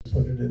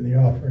put it in the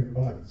offering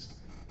box.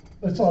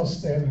 Let's all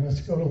stand and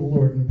let's go to the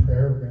Lord in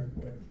prayer real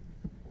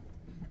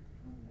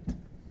quick.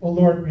 Oh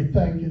Lord, we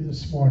thank you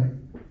this morning.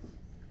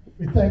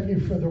 We thank you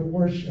for the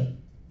worship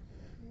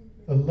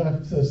that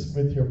left us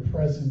with your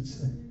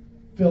presence and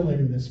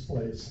filling this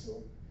place,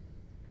 Lord.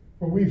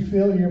 For we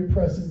feel your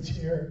presence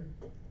here,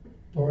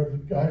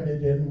 Lord,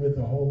 guided in with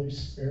the Holy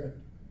Spirit.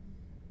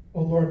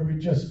 Oh Lord, we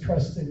just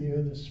trust in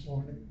you this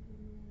morning.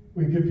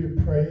 We give you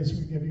praise,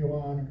 we give you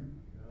honor,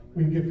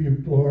 we give you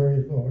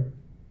glory, Lord.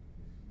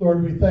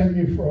 Lord, we thank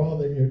you for all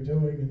that you're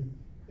doing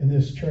in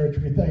this church.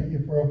 We thank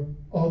you for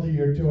all that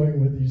you're doing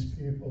with these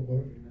people,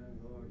 Lord.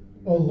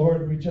 Oh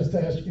Lord, we just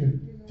ask you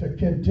to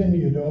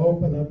continue to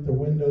open up the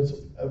windows of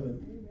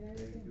heaven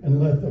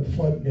and let the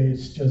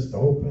floodgates just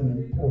open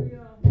and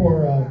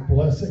pour out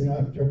blessing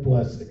after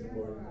blessing,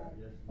 Lord.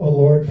 Oh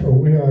Lord, for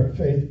we are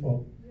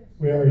faithful.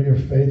 We are your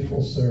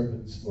faithful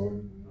servants,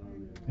 Lord.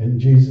 In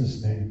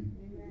Jesus' name,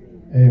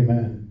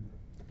 amen.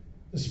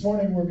 This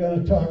morning we're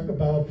going to talk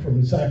about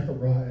from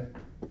Zechariah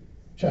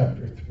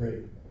chapter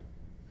 3.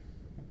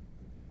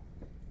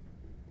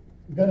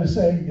 I'm going to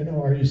say,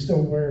 are you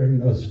still wearing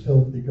those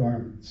filthy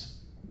garments?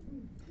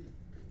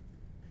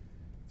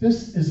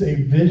 This is a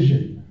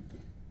vision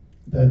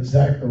that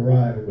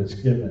Zechariah was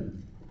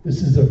given.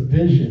 This is a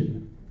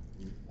vision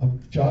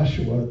of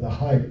Joshua, the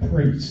high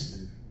priest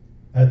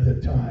at the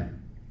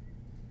time.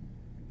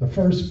 The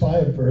first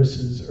 5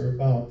 verses are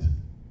about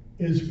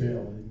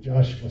Israel and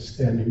Joshua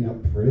standing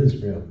up for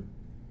Israel.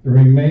 The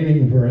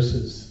remaining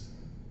verses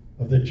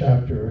of the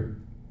chapter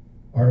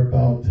are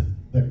about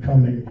the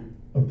coming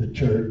of the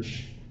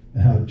church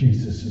and how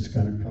Jesus is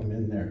going to come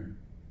in there.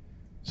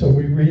 So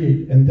we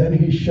read, and then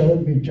he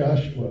showed me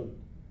Joshua,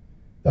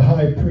 the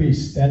high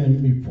priest,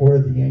 standing before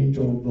the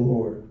angel of the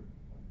Lord.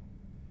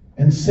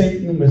 And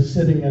Satan was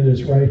sitting at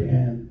his right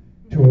hand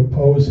to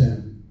oppose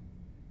him.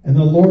 And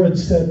the Lord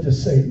said to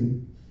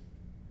Satan,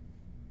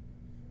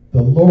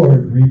 "The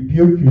Lord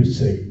rebuke you,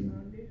 Satan.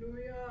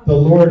 The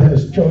Lord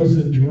has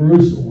chosen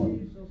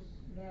Jerusalem.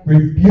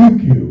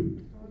 Rebuke you.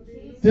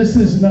 This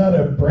is not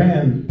a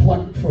brand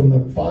plucked from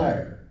the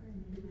fire."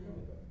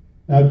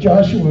 Now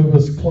Joshua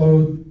was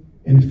clothed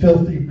in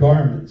filthy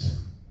garments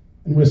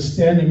and was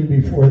standing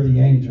before the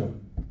angel.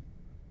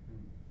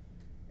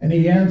 And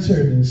he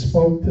answered and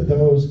spoke to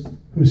those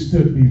who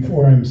stood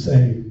before him,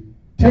 saying,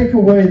 "Take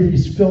away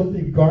these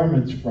filthy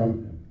garments from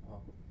him."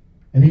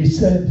 And he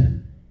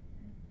said,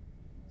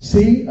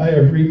 "See, I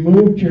have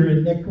removed your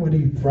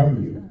iniquity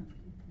from you,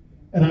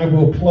 and I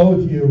will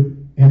clothe you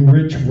in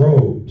rich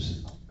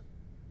robes."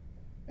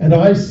 And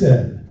I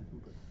said,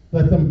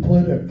 "Let them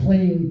put a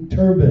clean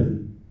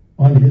turban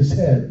on his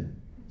head."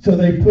 So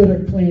they put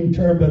a clean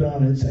turban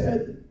on his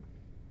head.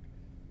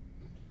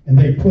 And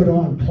they put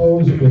on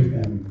clothes with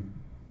him,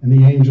 and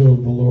the angel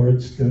of the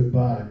Lord stood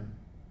by.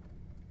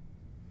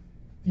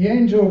 The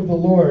angel of the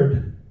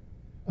Lord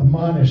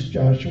admonished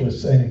Joshua,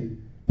 saying,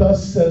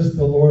 "Thus says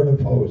the Lord of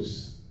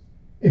hosts,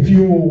 if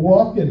you will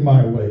walk in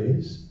my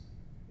ways,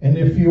 and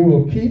if you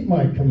will keep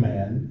my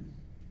command,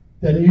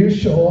 then you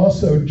shall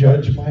also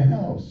judge my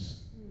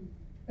house.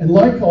 And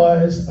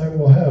likewise I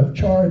will have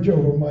charge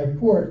over my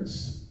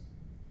courts.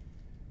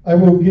 I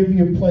will give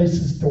you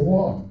places to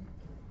walk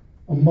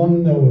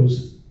among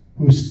those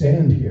who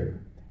stand here.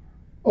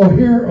 Oh,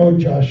 hear, O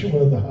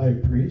Joshua the high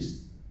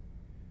priest,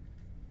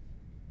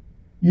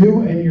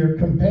 you and your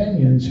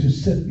companions who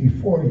sit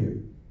before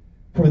you,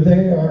 for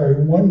they are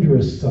a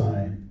wondrous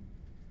sign.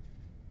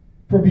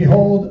 For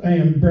behold, I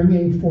am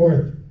bringing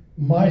forth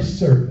my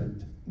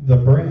servant, the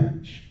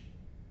branch.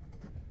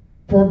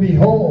 For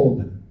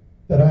behold,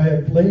 that I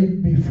have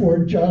laid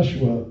before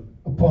Joshua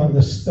upon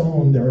the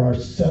stone there are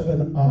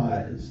 7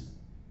 eyes.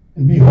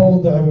 And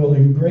behold, I will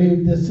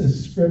engrave this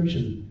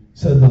inscription,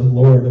 said the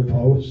Lord of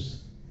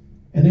hosts,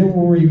 and it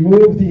will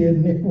remove the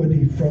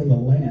iniquity from the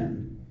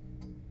land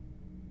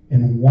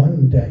in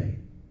one day.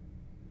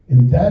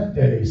 In that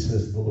day,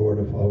 says the Lord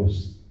of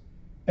hosts,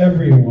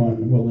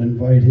 everyone will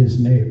invite his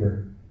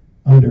neighbor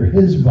under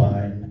his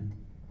vine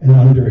and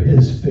under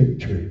his fig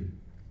tree.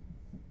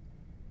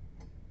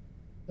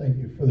 Thank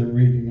you for the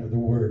reading of the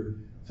word.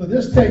 So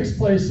this takes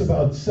place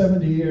about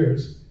 70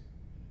 years.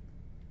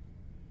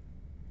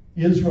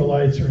 The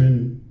Israelites are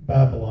in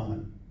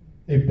Babylon.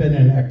 They've been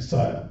in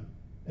exile.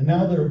 And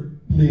now they're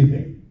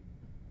leaving.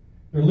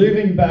 They're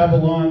leaving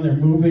Babylon. They're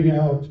moving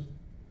out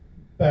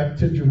back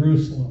to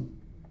Jerusalem.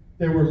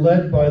 They were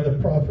led by the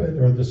prophet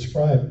or the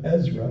scribe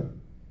Ezra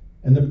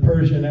and the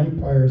Persian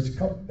Empire's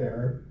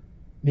cupbearer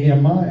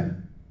Nehemiah.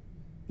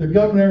 The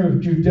governor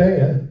of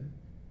Judea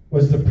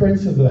was the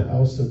prince of the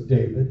house of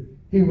David.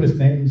 He was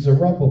named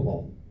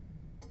Zerubbabel.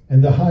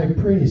 And the high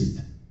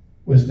priest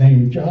was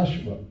named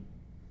Joshua.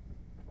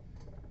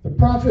 The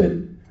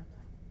prophet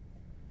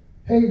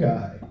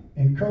Haggai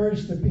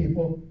encouraged the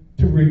people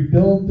to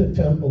rebuild the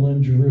temple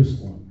in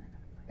Jerusalem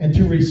and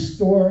to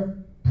restore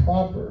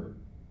proper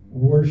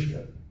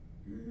worship.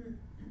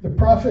 The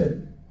prophet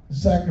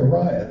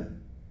Zechariah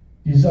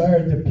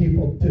desired the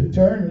people to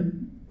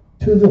turn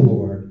to the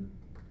Lord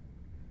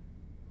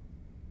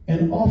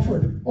and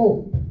offered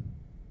hope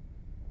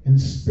in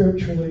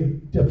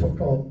spiritually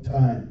difficult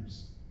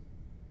times.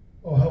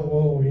 Oh, how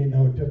well we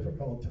know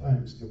difficult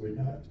times, do we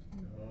not?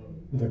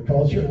 The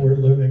culture we're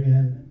living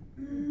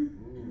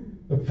in,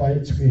 the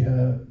fights we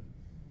have.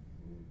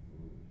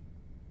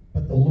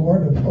 But the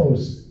Lord of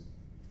hosts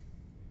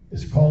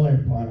is calling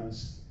upon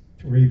us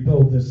to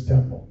rebuild this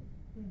temple.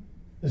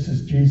 This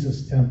is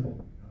Jesus'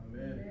 temple.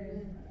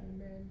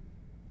 Amen.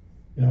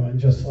 You know, and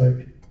just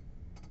like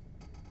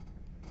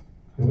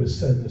it was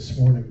said this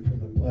morning from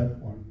the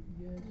platform,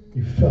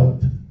 you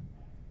felt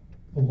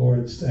the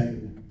Lord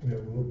saying, we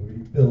will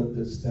rebuild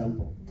this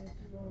temple. Yes,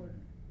 Lord.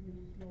 Yes,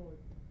 Lord.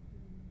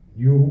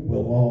 You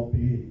will all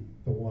be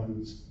the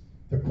ones,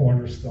 the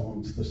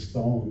cornerstones, the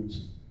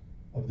stones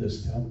of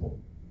this temple.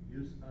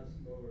 Use us,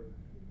 Lord.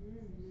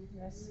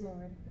 Yes,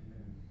 Lord.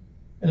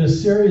 In a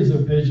series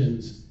of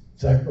visions,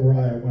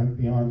 Zechariah went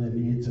beyond the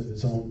needs of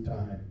his own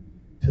time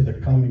to the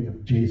coming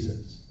of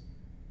Jesus.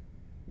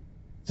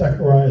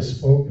 Zechariah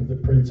spoke of the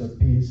Prince of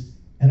Peace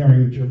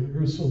entering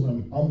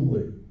Jerusalem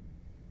humbly,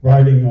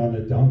 riding on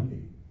a donkey.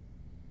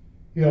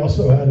 He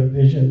also had a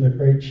vision the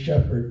great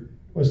shepherd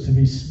was to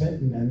be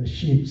smitten and the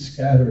sheep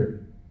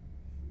scattered,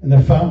 and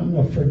the fountain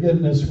of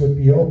forgiveness would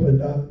be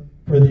opened up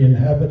for the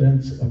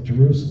inhabitants of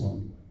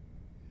Jerusalem.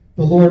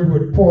 The Lord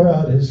would pour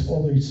out his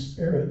Holy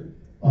Spirit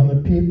on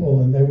the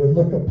people, and they would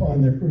look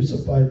upon their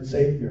crucified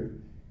Savior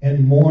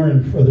and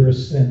mourn for their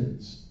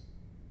sins.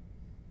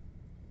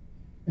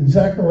 In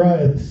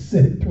Zechariah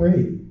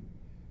 3,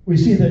 we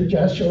see that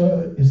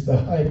Joshua is the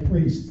high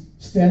priest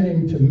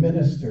standing to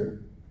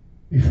minister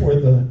before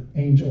the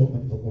angel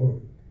of the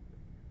Lord.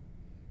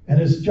 And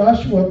as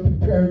Joshua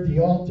prepared the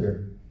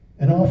altar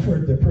and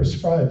offered the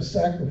prescribed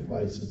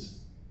sacrifices,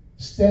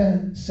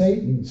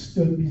 Satan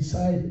stood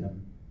beside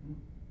him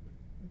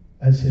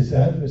as his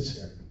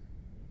adversary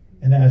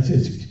and as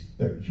his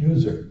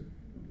accuser.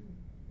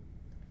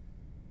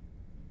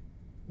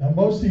 Now,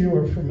 most of you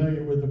are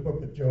familiar with the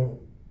book of Job.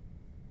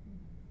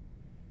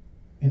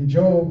 In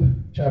Job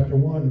chapter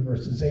 1,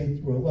 verses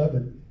 8 through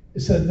 11, it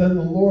said, "Then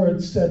the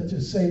Lord said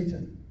to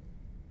Satan,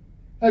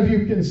 have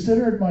you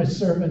considered my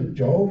servant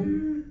Job,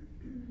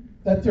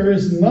 that there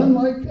is none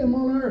like him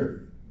on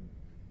earth,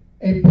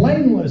 a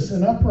blameless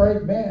and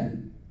upright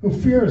man who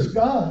fears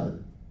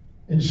God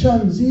and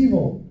shuns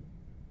evil?"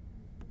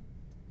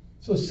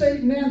 So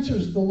Satan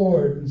answers the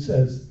Lord and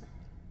says,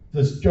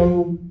 does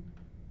Job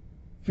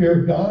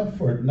fear God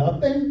for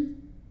nothing?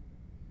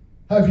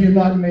 Have you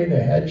not made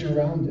a hedge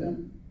around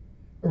him,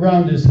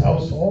 around his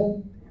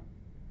household,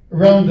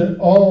 around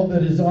all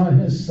that is on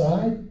his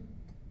side?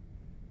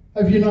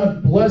 Have you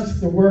not blessed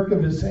the work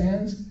of his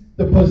hands?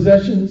 The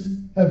possessions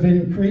have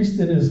increased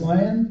in his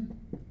land.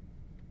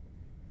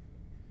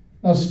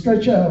 Now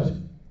stretch out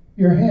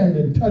your hand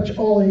and touch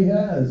all he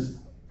has,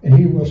 and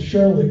he will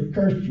surely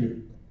curse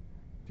you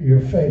to your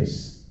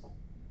face.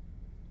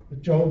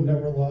 But Job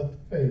never lost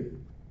faith.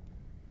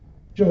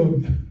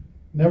 Job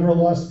never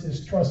lost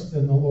his trust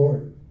in the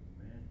Lord.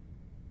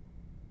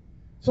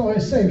 So I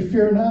say,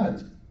 fear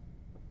not,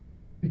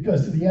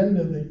 because in the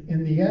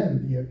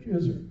end, the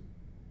accuser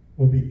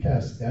will be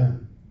cast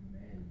down.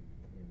 Amen.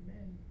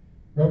 Amen.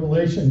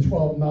 Revelation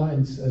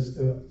 12:9 says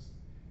to us,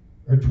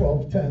 or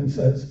 12:10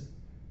 says,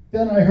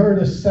 "Then I heard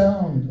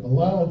a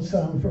loud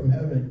sound from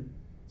heaven,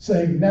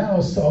 saying, now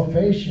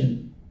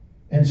salvation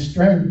and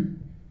strength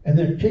and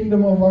the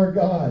kingdom of our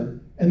God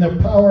and the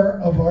power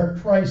of our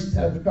Christ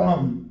have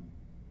come.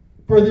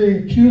 For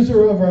the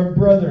accuser of our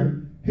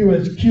brethren, who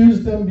has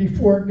accused them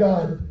before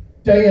God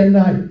day and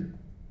night,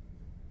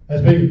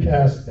 has been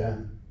cast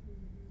down."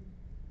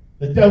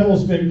 The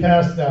devil's been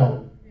cast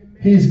out. Amen.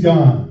 He's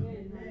gone.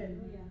 Amen.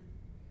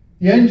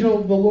 The angel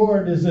of the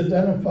Lord is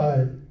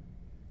identified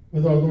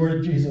with our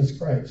Lord Jesus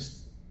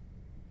Christ.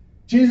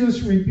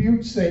 Jesus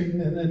rebuked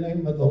Satan in the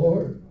name of the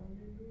Lord.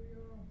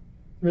 Hallelujah.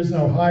 There is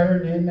no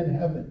higher name in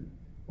heaven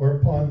or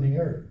upon the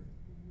earth.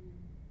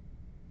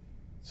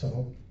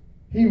 So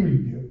he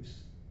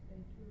rebukes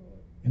Thank you, Lord.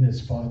 in his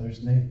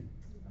Father's name.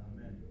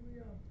 Amen.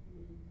 Hallelujah.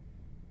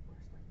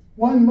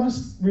 One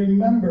must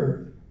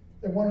remember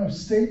that one of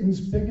Satan's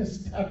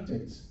biggest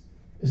tactics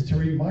is to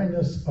remind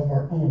us of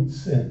our own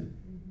sin.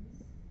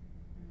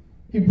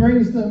 He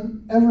brings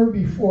them ever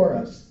before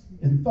us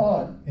in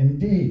thought and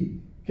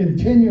deed,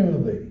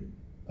 continually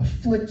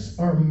afflicts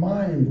our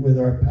mind with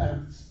our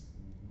past.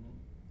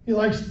 He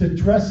likes to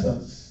dress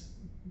us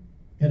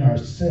in our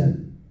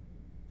sin.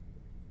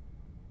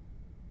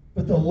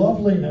 But the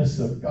loveliness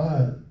of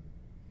God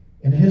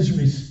and his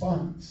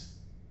response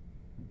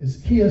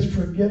is he has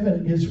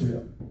forgiven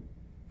Israel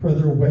for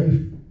their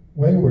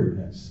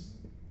waywardness.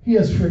 He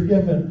has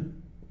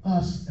forgiven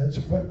us as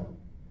well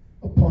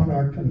upon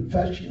our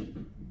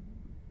confession.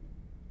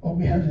 All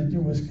we had to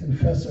do was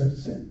confess our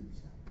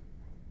sins.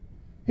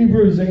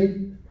 Hebrews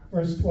 8,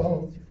 verse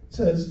 12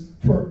 says,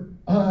 "For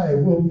I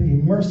will be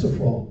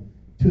merciful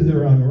to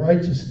their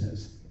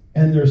unrighteousness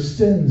and their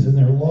sins and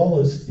their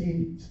lawless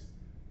deeds.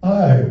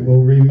 I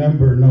will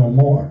remember no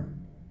more."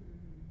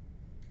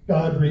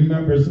 God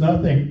remembers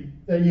nothing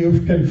that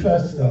you've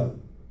confessed of.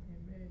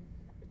 Amen.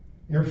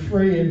 You're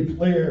free and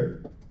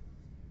clear.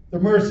 The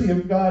mercy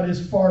of God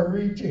is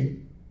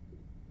far-reaching.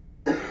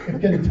 It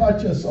can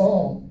touch us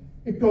all.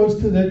 It goes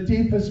to the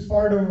deepest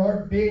part of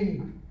our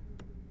being.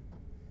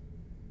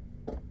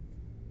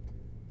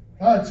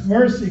 God's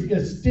mercy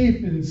gets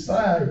deep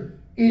inside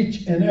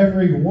each and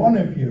every one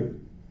of you.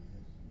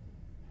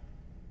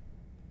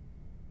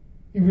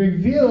 He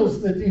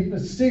reveals the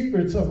deepest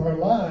secrets of our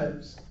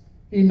lives.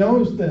 He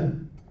knows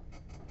them.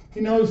 He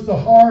knows the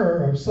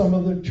horror of some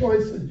of the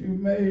choices you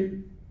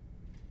made.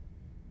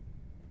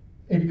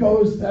 It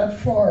goes that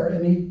far,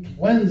 and He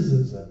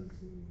cleanses us,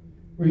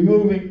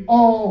 removing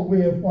all we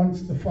have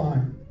once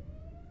defined.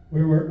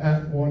 We were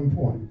at one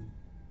point.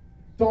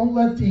 Don't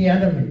let the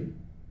enemy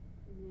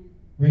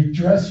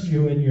redress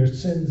you in your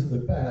sins of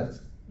the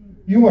past.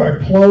 You are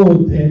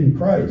clothed in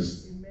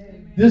Christ.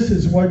 Amen. This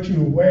is what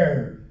you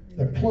wear,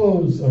 the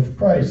clothes of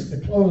Christ,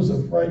 the clothes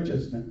of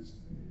righteousness.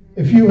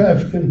 If you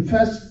have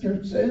confessed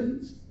your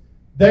sins,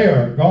 they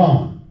are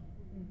gone.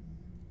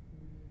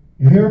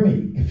 You hear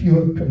me? If you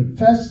have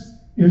confessed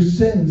your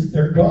sins,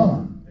 they're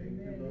gone. Thank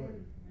you,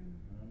 Lord.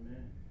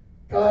 Amen.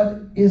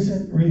 God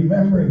isn't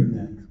remembering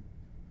them,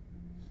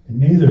 and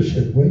neither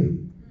should we.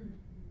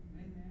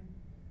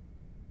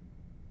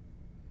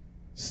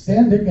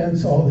 Stand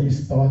against all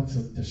these thoughts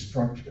of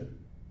destruction,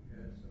 Yes,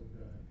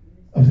 oh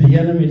God. of the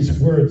enemy's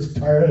words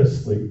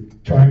tirelessly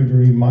trying to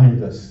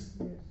remind us.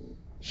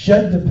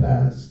 Shed the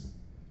past,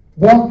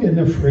 walk in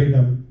the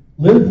freedom,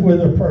 live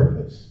with a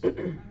purpose,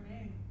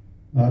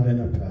 not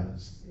in a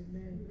past.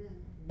 Amen.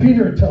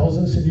 Peter tells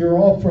us, and you're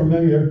all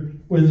familiar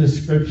with the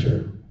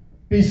scripture,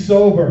 be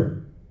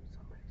sober,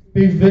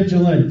 be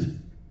vigilant,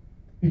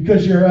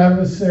 because your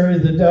adversary,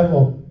 the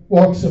devil,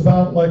 walks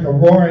about like a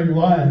roaring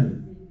lion,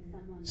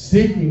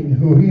 seeking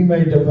who he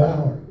may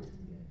devour.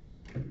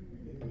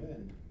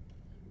 Amen.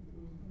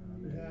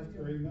 You have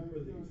to remember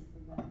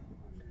these.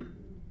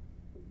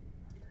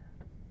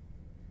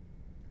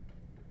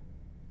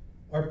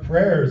 Our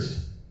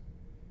prayers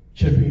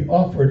should be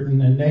offered in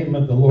the name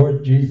of the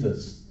Lord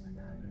Jesus,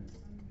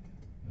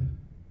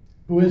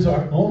 who is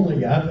our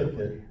only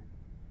advocate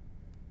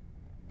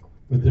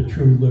with the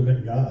true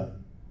living God.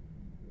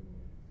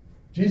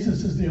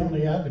 Jesus is the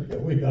only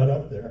advocate we got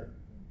up there.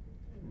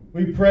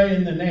 We pray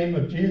in the name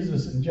of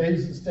Jesus, and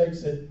Jesus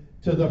takes it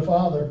to the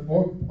Father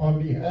on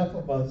behalf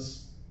of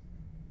us.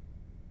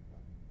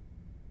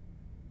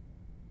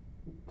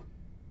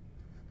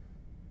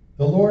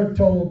 The Lord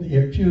told the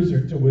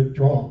accuser to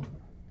withdraw.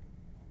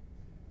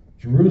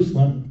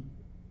 Jerusalem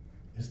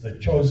is the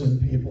chosen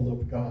people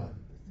of God.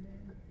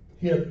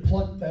 He had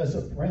plucked as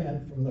a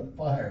brand from the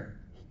fire,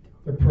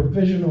 the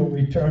provisional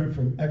return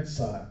from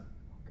exile.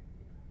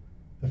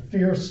 The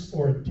fierce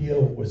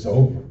ordeal was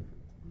over.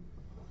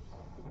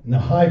 And the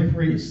high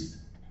priest,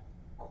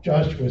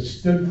 Joshua,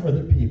 stood for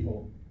the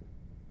people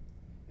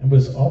and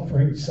was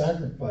offering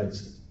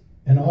sacrifices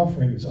and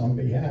offerings on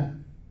their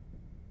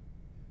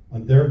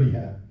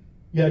behalf.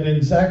 Yet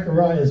in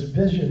Zechariah's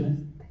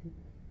vision,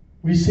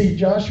 we see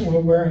Joshua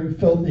wearing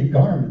filthy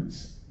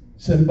garments,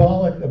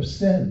 symbolic of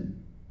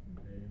sin.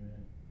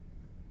 Amen.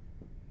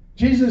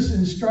 Jesus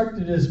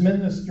instructed his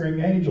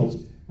ministering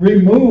angels,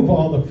 remove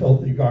all the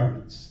filthy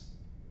garments.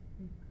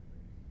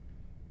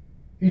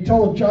 He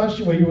told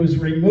Joshua he was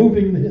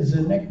removing his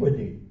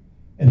iniquity,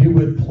 and he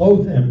would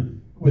clothe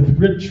him with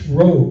rich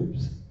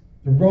robes,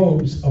 the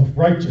robes of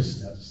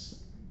righteousness.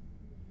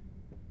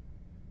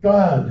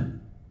 God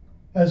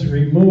has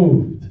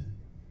removed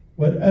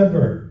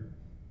whatever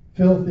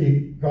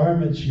filthy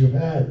garments you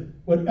had,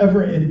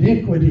 whatever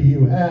iniquity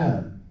you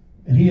had,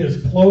 and he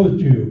has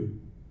clothed you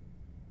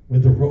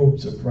with the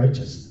robes of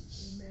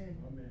righteousness. Amen.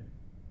 Amen.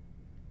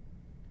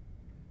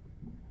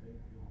 Thank you.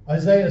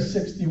 Isaiah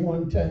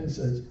 61:10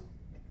 says,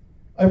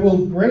 I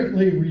will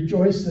greatly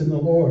rejoice in the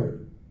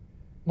Lord.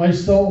 My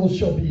soul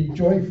shall be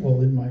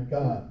joyful in my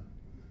God.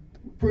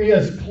 For he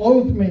has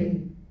clothed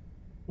me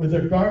with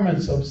the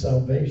garments of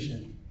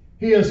salvation.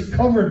 He has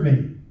covered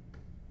me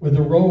with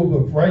a robe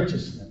of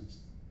righteousness,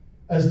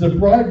 as the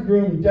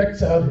bridegroom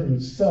decks out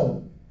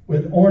himself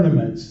with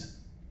ornaments,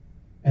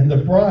 and the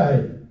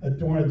bride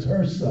adorns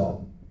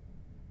herself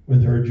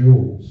with her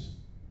jewels.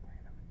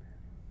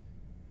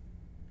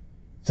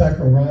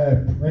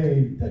 Zechariah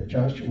prayed that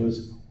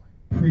Joshua's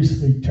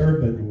priestly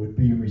turban would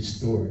be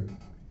restored,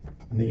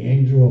 and the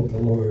angel of the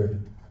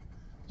Lord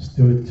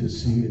stood to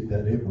see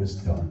that it was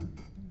done.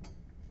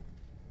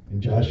 In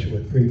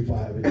Joshua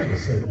 3:5 it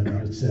just said, and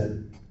I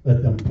said,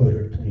 let them put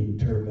a clean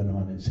turban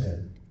on his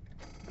head.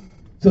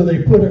 So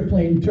they put a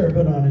clean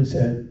turban on his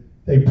head,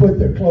 they put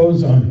their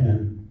clothes on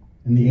him,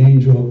 and the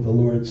angel of the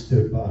Lord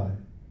stood by.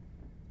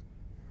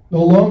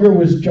 No longer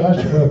was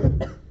Joshua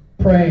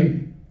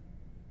praying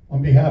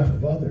on behalf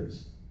of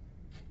others,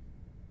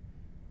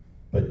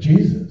 but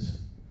Jesus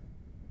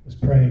was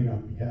praying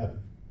on behalf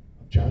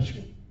of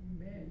Joshua.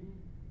 Amen.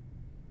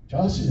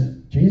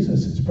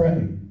 Jesus is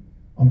praying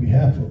on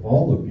behalf of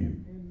all of you.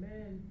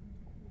 Amen.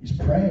 He's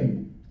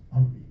praying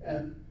on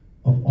behalf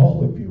of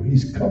all of you.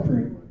 He's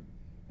covering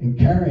and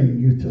carrying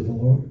you to the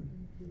Lord.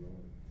 Thank you,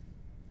 Lord.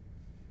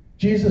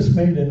 Jesus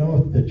made an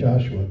oath to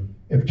Joshua,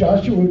 If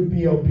Joshua would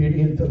be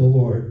obedient to the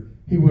Lord,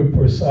 he would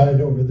preside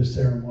over the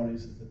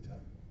ceremonies of the temple.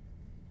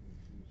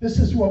 This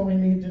is what we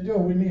need to do.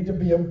 We need to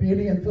be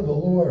obedient to the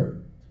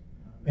Lord.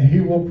 And he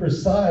will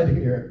preside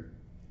here.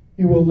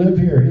 He will live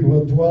here. He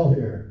will dwell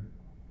here.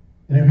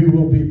 And he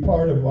will be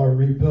part of our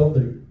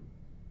rebuilding.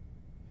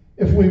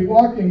 If we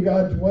walk in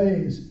God's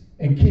ways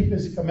and keep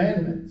his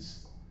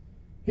commandments,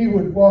 he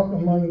would walk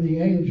among the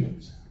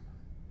angels.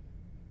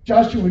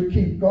 Joshua would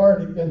keep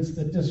guard against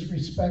the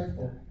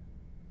disrespectful,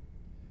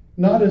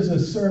 not as a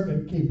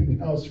servant keeping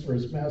house for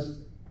his master,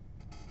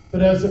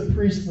 but as a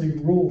priestly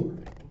ruler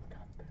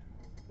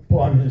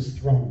upon his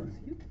throne.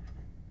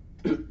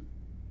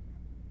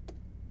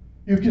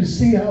 You can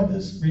see how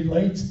this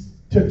relates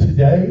to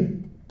today.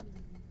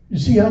 You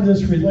see how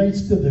this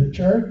relates to the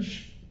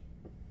church?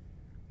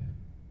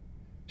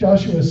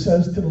 Joshua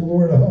says to the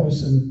Lord of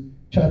hosts in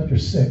chapter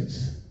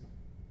 6,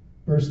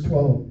 verse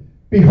 12,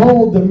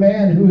 "Behold the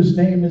man whose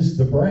name is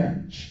the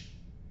branch,"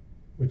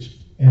 which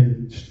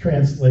is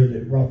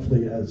translated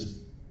roughly as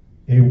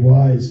a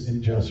wise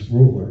and just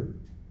ruler.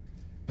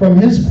 "From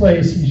his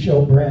place he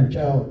shall branch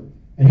out,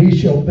 and he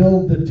shall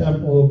build the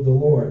temple of the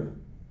Lord.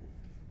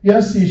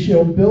 Yes, he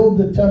shall build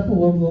the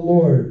temple of the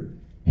Lord.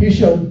 He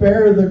shall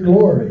bear the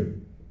glory,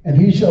 and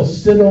he shall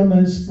sit on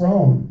his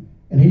throne,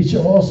 and he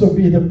shall also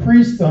be the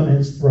priest on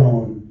his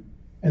throne,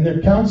 and the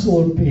counsel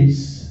of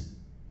peace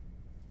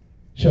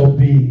shall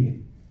be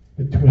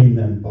between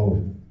them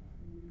both."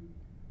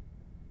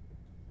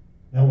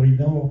 Now we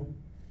know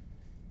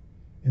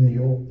in the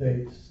old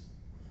days,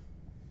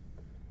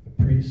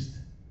 the priest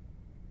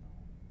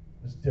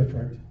was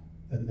different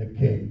than the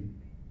king.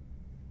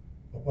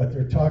 But what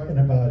they're talking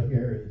about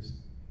here is,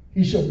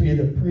 he shall be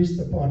the priest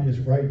upon his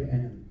right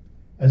hand,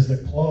 as the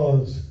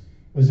clause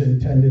was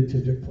intended to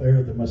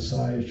declare the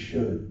Messiah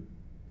should.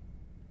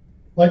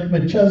 Like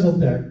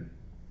Melchizedek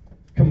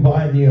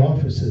combined the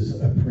offices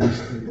of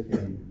priest and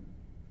king.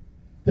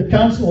 The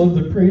council of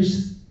the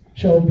priests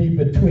shall be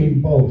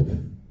between both.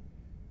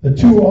 The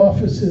two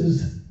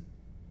offices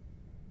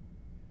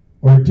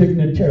or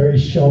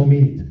dignitaries shall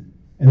meet,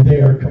 and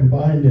they are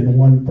combined in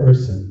one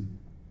person.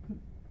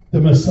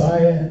 The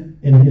Messiah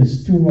in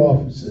his two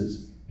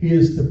offices. He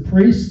is the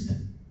priest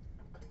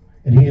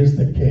and he is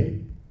the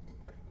king.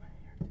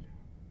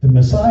 The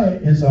Messiah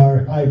is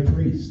our high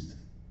priest.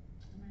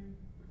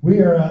 We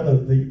are out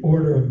of the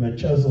order of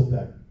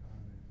Melchizedek.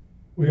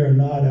 We are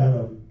not out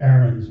of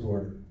Aaron's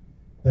order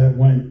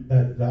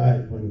that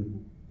died when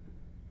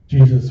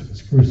Jesus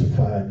was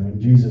crucified, when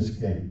Jesus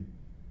came,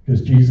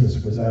 because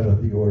Jesus was out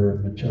of the order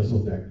of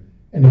Melchizedek.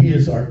 And he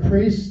is our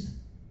priest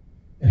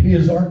and he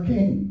is our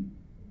king.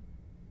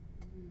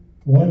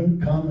 One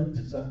common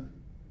design.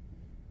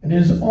 And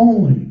his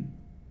only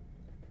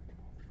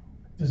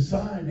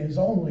design, his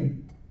only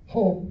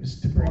hope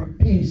is to bring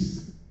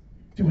peace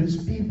to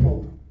his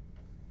people.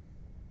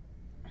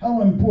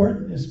 How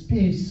important is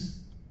peace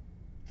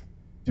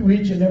to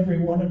each and every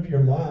one of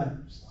your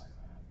lives?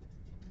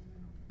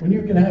 When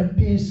you can have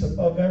peace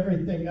above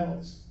everything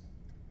else.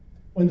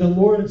 When the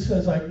Lord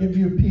says, "I give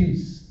you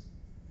peace.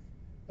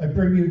 I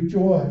bring you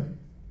joy."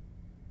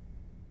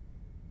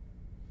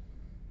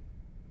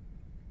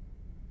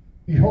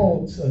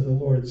 "Behold," said the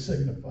Lord,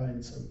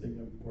 signifying something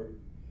important.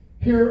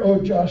 "Hear,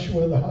 O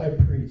Joshua the high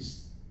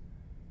priest,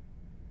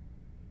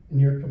 and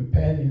your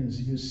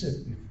companions you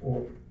sit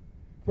before,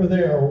 for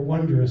they are a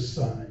wondrous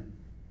sign.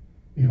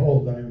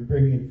 Behold, I am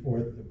bringing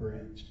forth the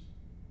branch."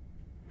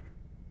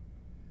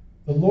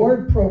 The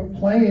Lord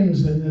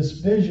proclaims in this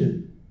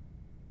vision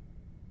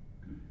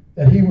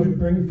that he would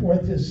bring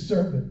forth his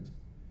servant,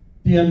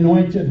 the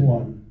anointed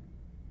one,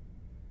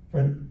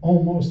 from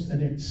almost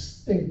an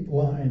extinct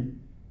line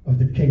of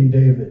the King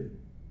David.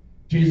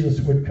 Jesus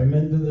would come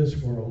into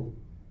this world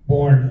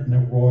born in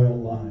a royal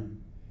line.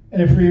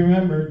 And if we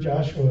remember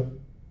Joshua,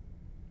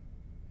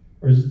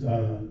 or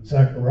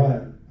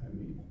Zechariah,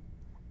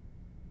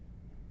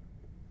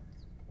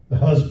 the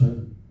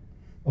husband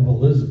of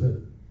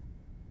Elizabeth,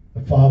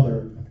 the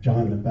father of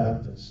John the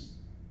Baptist,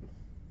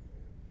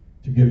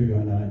 to give you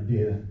an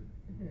idea.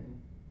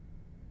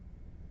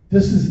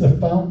 This is the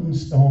fountain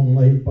stone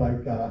laid by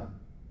God,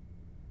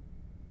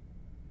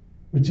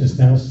 which is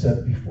now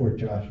set before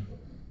Joshua.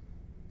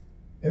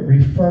 It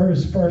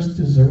refers first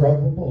to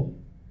Zerubbabel,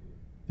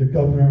 the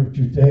governor of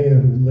Judea,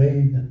 who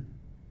laid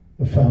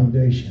the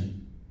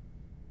foundation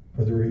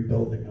for the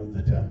rebuilding of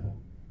the temple.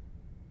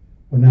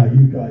 Well, now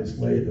you guys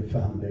lay the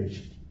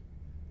foundation.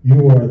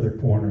 You are the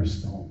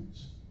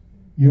cornerstones.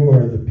 You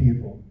are the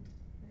people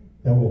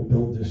that will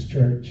build this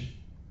church.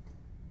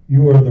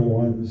 You are the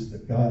ones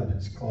that God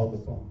has called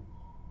upon.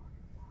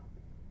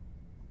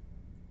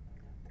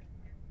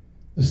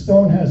 The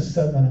stone has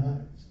 7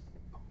 eyes,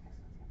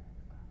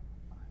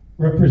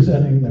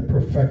 representing the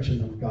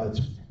perfection of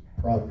God's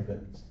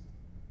providence,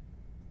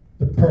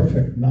 the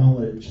perfect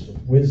knowledge, the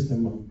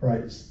wisdom of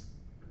Christ,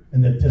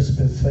 and the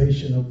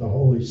dispensation of the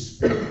Holy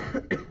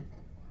Spirit.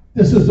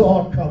 This is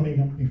all coming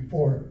up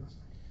before us.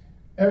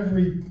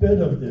 Every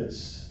bit of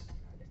this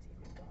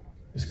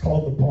is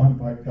called upon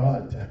by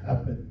God to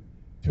happen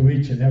to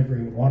each and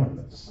every one of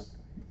us.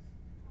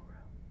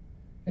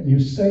 Can you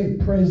say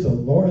praise the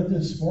Lord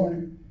this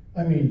morning?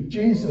 I mean,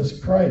 Jesus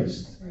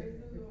Christ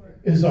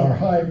is our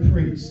high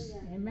priest.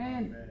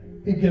 Amen.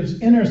 He gives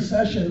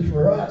intercession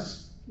for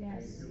us.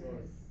 Yes.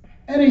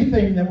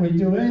 Anything that we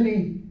do,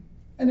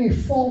 any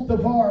fault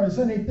of ours,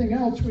 anything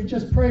else, we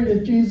just pray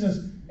to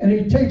Jesus and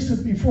he takes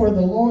it before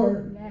the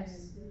Lord. Yes.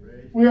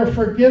 We are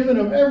forgiven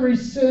of every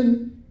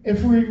sin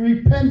if we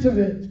repent of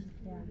it.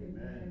 Yeah.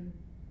 Amen.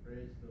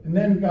 Praise the And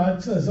then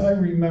God says, I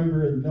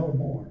remember it no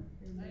more.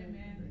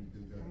 Amen. Thank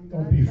you, God.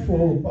 Don't be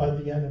fooled by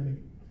the enemy.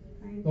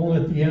 Don't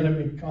let the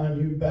enemy con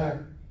you back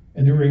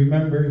into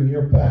remembering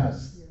your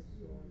past.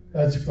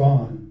 That's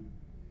gone.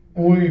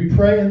 And when we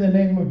pray in the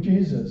name of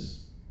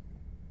Jesus,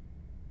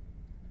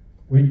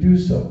 we do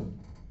so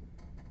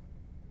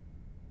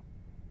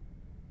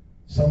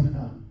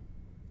somehow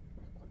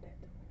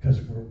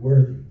because we're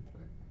worthy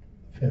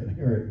of him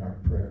hearing our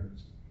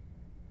prayers.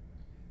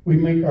 We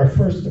make our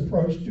first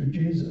approach to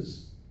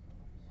Jesus,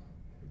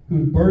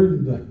 who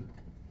burdened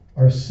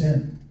our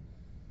sin,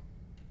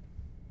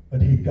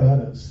 but he got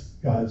us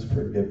God's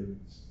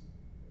forgiveness.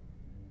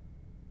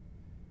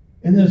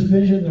 In this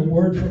vision, the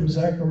word from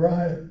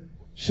Zechariah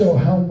show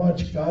how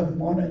much God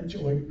wanted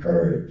to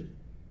encourage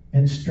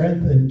and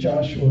strengthen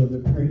Joshua the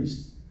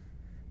priest.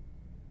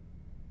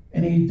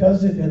 And he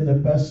does it in the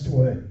best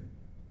way.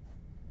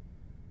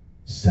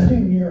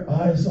 Setting your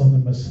eyes on the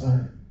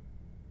Messiah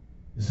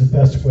is the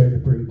best way to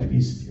bring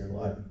peace to your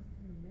life.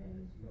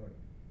 Lord.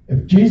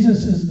 If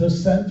Jesus is the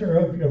center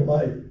of your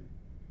life,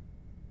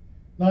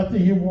 not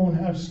that you won't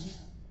have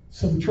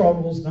some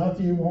troubles, not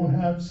that you won't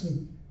have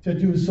to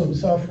do some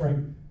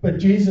suffering, but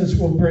Jesus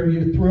will bring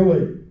you through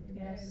it.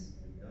 Yes.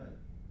 God.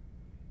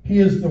 He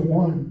is the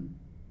one.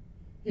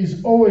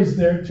 He's always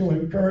there to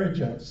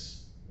encourage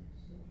us.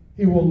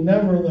 He will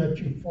never let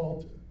you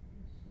falter.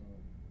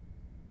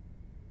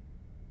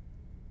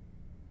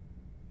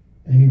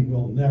 And he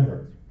will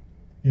never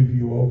give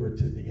you over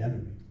to the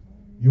enemy.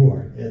 You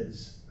are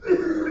his.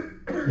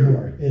 You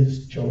are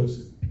his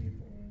chosen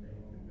people. Thank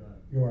you, God.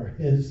 You are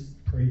his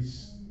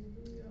priests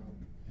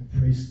and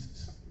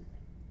priestess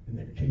in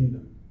the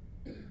kingdom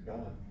of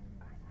God.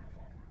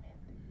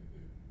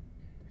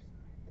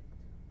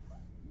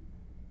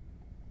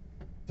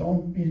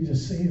 Don't be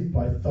deceived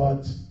by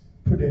thoughts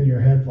put in your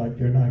head like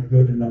you're not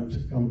good enough to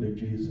come to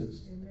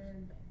Jesus.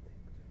 Amen.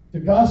 The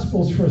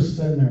gospel's for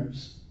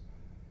sinners,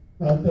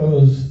 not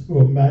those who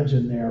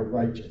imagine they are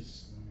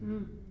righteous.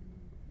 Mm.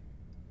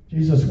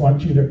 Jesus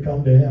wants you to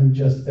come to him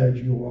just as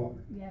you are.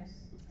 Yes.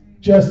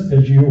 Just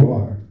as you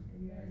are.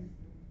 Amen.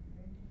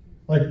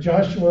 Like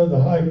Joshua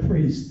the high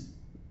priest,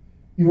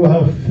 you will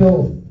have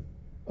filth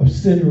of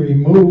sin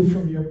removed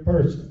from your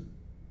person.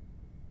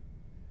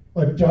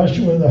 Like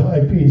Joshua the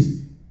high priest,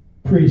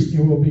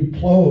 you will be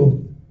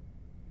clothed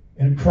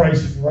in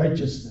Christ's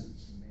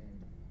righteousness.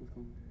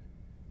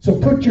 So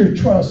put your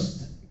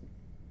trust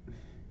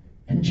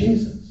in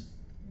Jesus.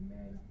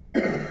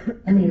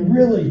 Amen. I mean,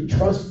 really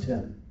trust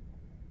him.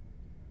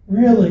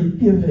 Really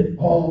give it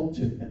all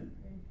to him.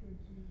 Thank you,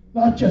 Jesus.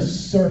 Not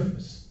just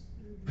surface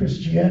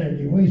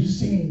Christianity. We've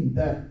seen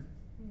that.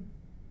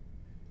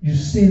 You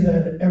see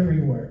that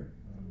everywhere.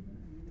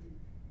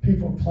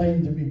 People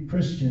claim to be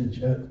Christians,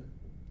 yet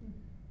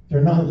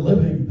they're not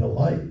living the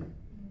life.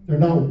 They're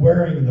not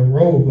wearing the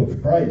robe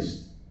of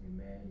Christ.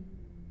 Amen.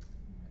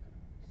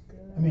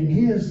 I mean,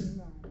 He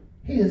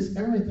is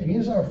everything. He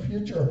is our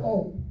future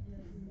hope.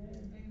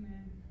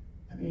 Amen.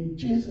 I mean,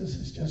 Jesus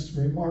is just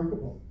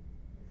remarkable.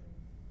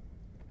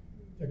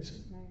 Fix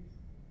it.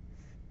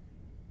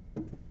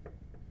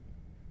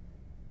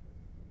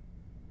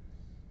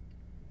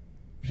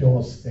 If you'll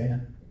all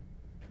stand.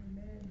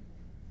 Amen.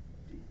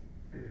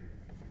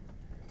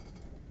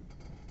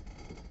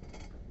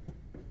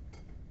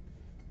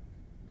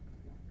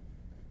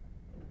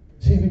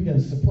 As he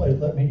begins to play,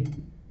 let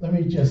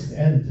me just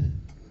end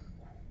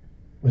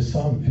with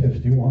Psalm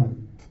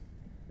 51,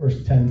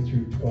 verse 10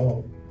 through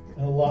 12.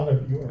 And a lot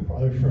of you are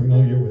probably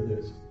familiar with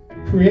this.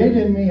 Create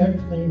in me a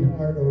clean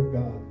heart, O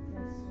God,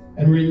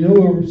 and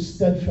renew a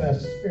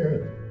steadfast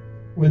spirit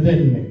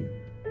within me.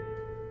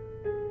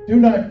 Do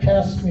not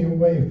cast me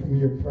away from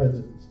your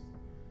presence,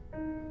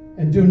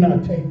 and do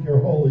not take your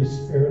Holy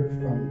Spirit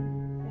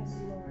from me. Yes,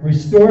 Lord.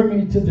 Restore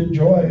me to the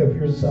joy of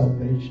your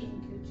salvation,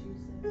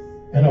 Thank you,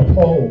 Jesus. and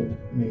uphold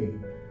me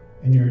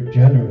in your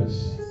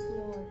generous Yes,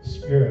 Lord.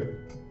 Spirit.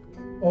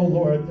 Oh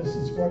Lord, this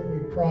is what we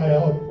cry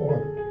out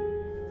for.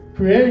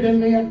 Create in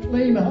me a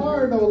clean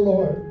heart, O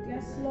Lord.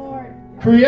 Yes, Lord. Create